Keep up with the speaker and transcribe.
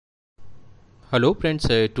Hello friends,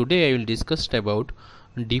 today I will discuss about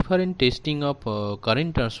different testing of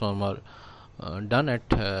current transformer done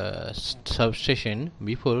at substation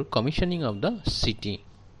before commissioning of the city.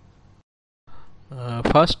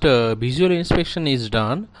 First visual inspection is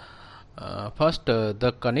done. First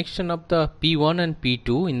the connection of the P1 and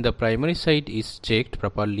P2 in the primary side is checked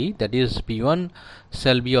properly, that is P1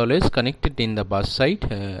 shall be always connected in the bus side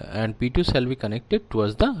and P2 shall be connected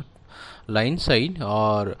towards the line side,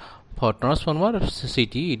 or for transformer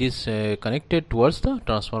CT it is connected towards the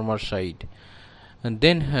transformer side. And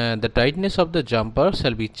then the tightness of the jumper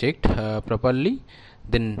shall be checked properly.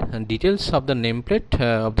 Then details of the nameplate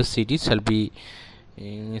of the CT shall be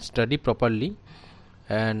studied properly,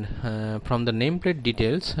 and from the nameplate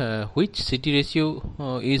details which CT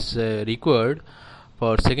ratio is required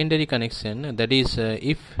for secondary connection, that is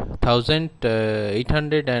if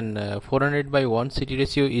 1800 and 400 by 1 CT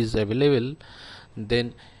ratio is available,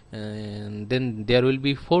 then there will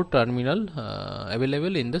be 4 terminal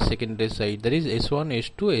available in the secondary side, that is S1,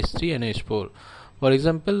 S2, S3 and S4. For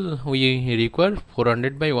example, we require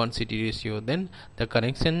 400 by 1 CT ratio, then the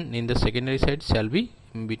connection in the secondary side shall be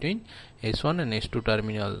between S1 and S2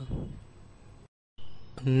 terminal.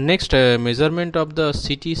 Next, measurement of the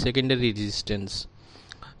CT secondary resistance.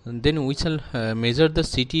 Then we shall measure the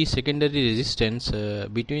CT secondary resistance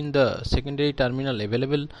between the secondary terminal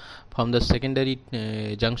available from the secondary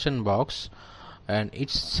junction box, and it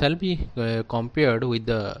shall be compared with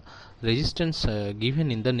the resistance given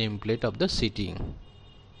in the nameplate of the CT.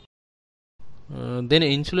 Then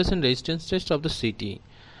insulation resistance test of the CT.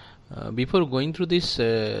 Before going through this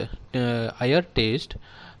IR test,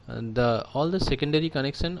 all the secondary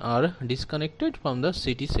connection are disconnected from the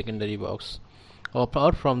CT secondary box or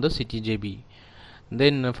from the CTJB.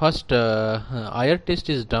 Then first IR test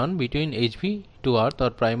is done between HV to earth or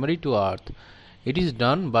primary to earth. It is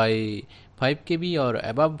done by 5 kV or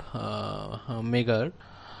above megar,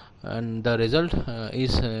 and the result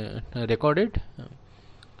is recorded.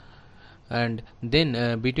 And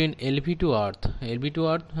then between LV to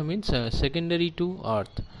earth means secondary to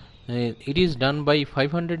earth, it is done by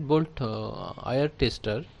 500 volt IR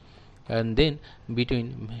tester. And then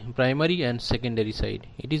between primary and secondary side,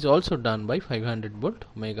 it is also done by 500 volt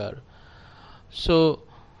megar. So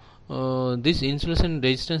this insulation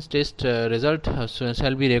resistance test result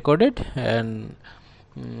shall be recorded and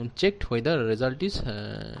checked whether result is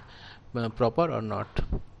proper or not.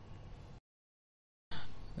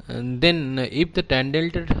 And then if the tan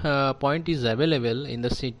delta point is available in the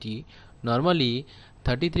CT, normally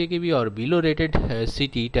 33 kV or below rated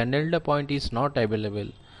CT, tan delta point is not available.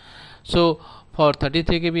 So for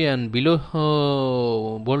 33 kV and below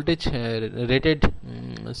voltage rated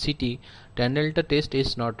CT, tan delta test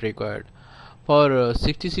is not required. For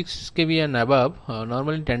 66 kV and above,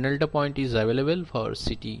 normally tan delta point is available for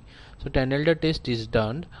CT. So tan delta test is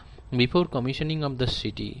done before commissioning of the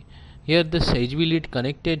CT. Here the HV lead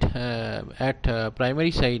connected at primary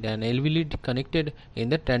side and LV lead connected in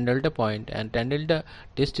the tan delta point, and tan delta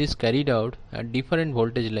test is carried out at different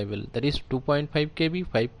voltage level, that is 2.5 kV,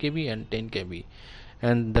 5 kV and 10 kV,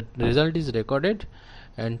 and the result is recorded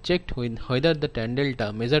and checked with whether the tan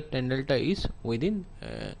delta, measured tan delta, is within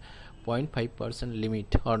 0.5%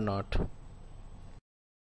 limit or not.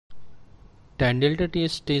 Tan delta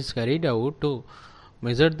test is carried out to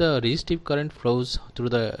measure the resistive current flows through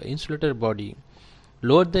the insulator body.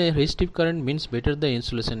 Lower the resistive current means better the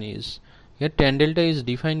insulation is. Here tan delta is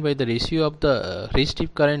defined by the ratio of the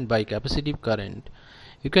resistive current by capacitive current.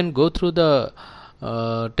 You can go through the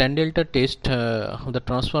tan delta test of the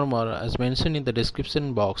transformer as mentioned in the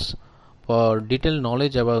description box for detailed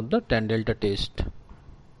knowledge about the tan delta test.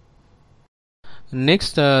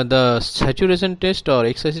 Next, the saturation test or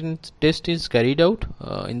excitation test is carried out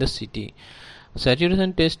in the CT.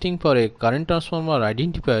 Saturation testing for a current transformer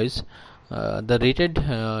identifies the rated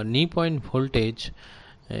knee point voltage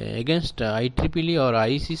against IEEE or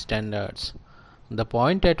IEC standards, the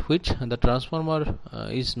point at which the transformer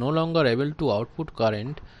is no longer able to output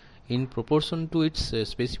current in proportion to its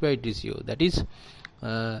specified ratio, that is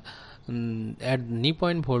at knee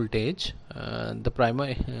point voltage the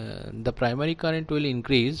primary current will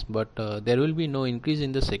increase, but there will be no increase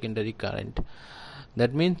in the secondary current.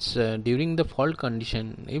 That means during the fault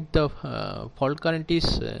condition, if the fault current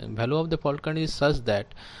is value of the fault current is such that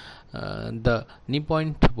the knee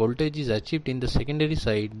point voltage is achieved in the secondary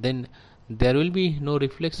side, then there will be no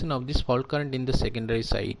reflection of this fault current in the secondary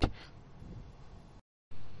side.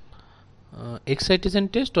 Excitation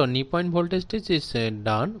test or knee point voltage test is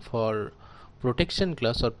done for protection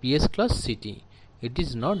class or PS class CT. It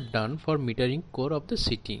is not done for metering core of the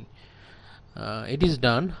CT. It is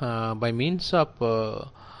done by means of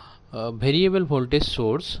variable voltage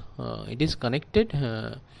source. It is connected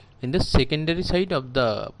in the secondary side of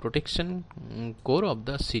the protection core of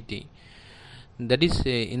the CT. That is,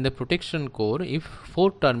 in the protection core, if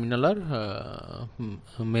 4 terminal are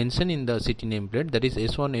mentioned in the CT nameplate, that is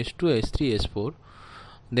S1, S2, S3, S4,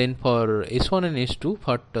 then for S1 and S2,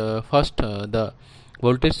 first the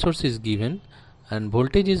voltage source is given and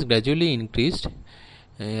voltage is gradually increased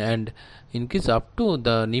and increase up to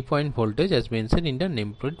the knee point voltage as mentioned in the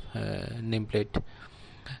nameplate,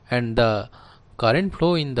 and the current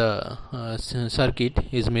flow in the circuit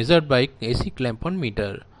is measured by AC clamp on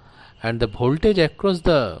meter, and the voltage across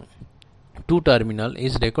the two terminal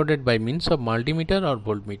is recorded by means of multimeter or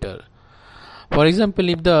voltmeter. For example,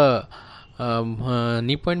 if the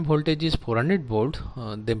knee point voltage is 400 volt,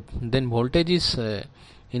 then voltage is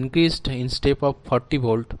increased in step of 40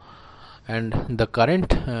 volt, and the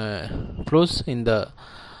current flows in the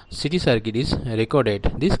CT circuit is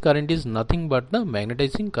recorded. This current is nothing but the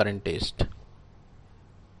magnetizing current test.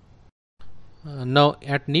 Now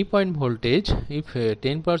at knee point voltage, if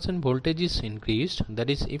 10% voltage is increased, that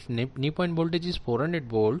is if knee point voltage is 400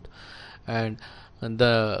 volt and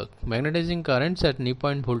the magnetizing currents at knee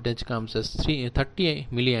point voltage comes as 30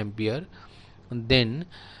 milliampere, then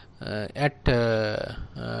at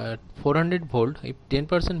 400 volt, if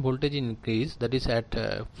 10% voltage increase, that is at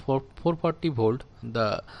 440 volt,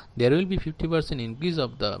 there will be 50% increase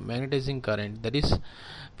of the magnetizing current, that is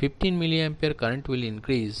 15 milliampere current will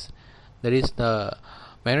increase. That is, the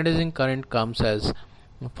magnetizing current comes as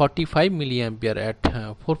 45 milliampere at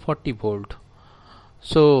 440 volt.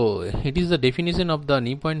 So it is the definition of the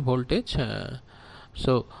knee point voltage.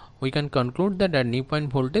 So we can conclude that at knee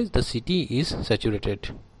point voltage the CT is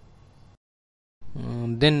saturated.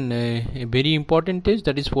 Then a very important test,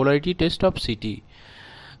 that is polarity test of CT.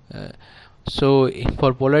 So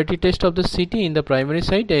for polarity test of the CT, in the primary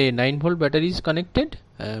side a 9 volt battery is connected.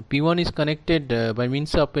 P1 is connected by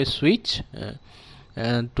means of a switch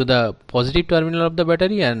to the positive terminal of the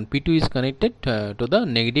battery, and P2 is connected to the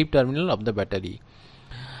negative terminal of the battery,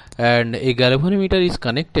 and a galvanometer is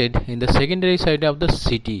connected in the secondary side of the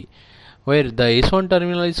CT, where the S1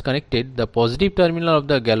 terminal is connected, the positive terminal of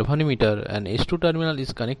the galvanometer, and S2 terminal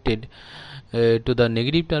is connected to the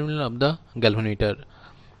negative terminal of the galvanometer.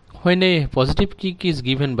 When a positive kick is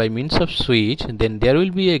given by means of switch, then there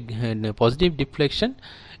will be a positive deflection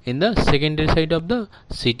in the secondary side of the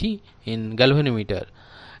CT in galvanometer,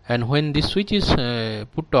 and when this switch is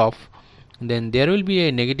put off, then there will be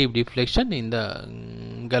a negative deflection in the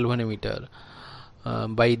galvanometer.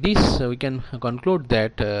 By this we can conclude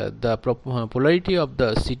that the polarity of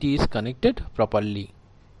the CT is connected properly.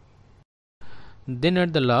 Then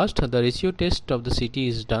at the last, the ratio test of the CT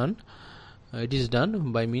is done. It is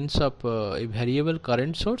done by means of a variable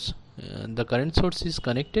current source. The current source is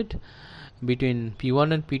connected between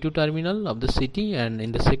P1 and P2 terminal of the CT, and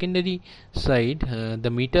in the secondary side the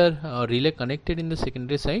meter or relay connected in the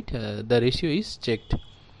secondary side, the ratio is checked.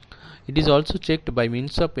 It is also checked by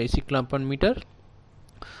means of AC clamp on meter.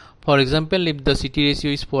 For example, if the CT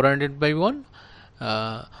ratio is 400 by 1,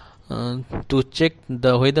 to check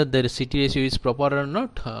whether the CT ratio is proper or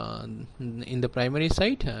not, in the primary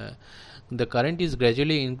side the current is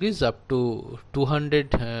gradually increased up to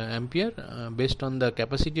 200 ampere based on the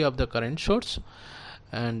capacity of the current source,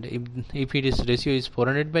 and if it is ratio is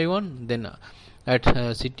 400 by 1, then at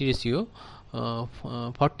CT ratio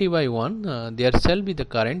 40 by 1, there shall be the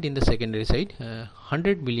current in the secondary side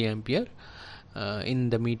 100 milliampere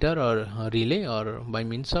in the meter or relay or by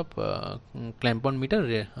means of clamp on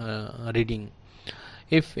meter reading.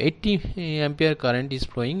 If 80 ampere current is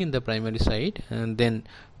flowing in the primary side, and then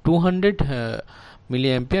 200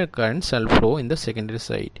 milliampere current shall flow in the secondary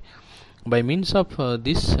side. By means of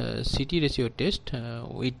this CT ratio test,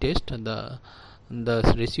 we test the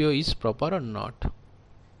ratio is proper or not.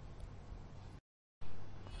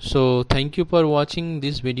 So thank you for watching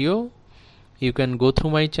this video. You can go through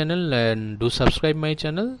my channel and do subscribe my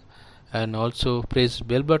channel, and also press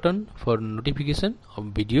bell button for notification of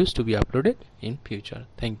videos to be uploaded in future.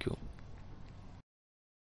 Thank you.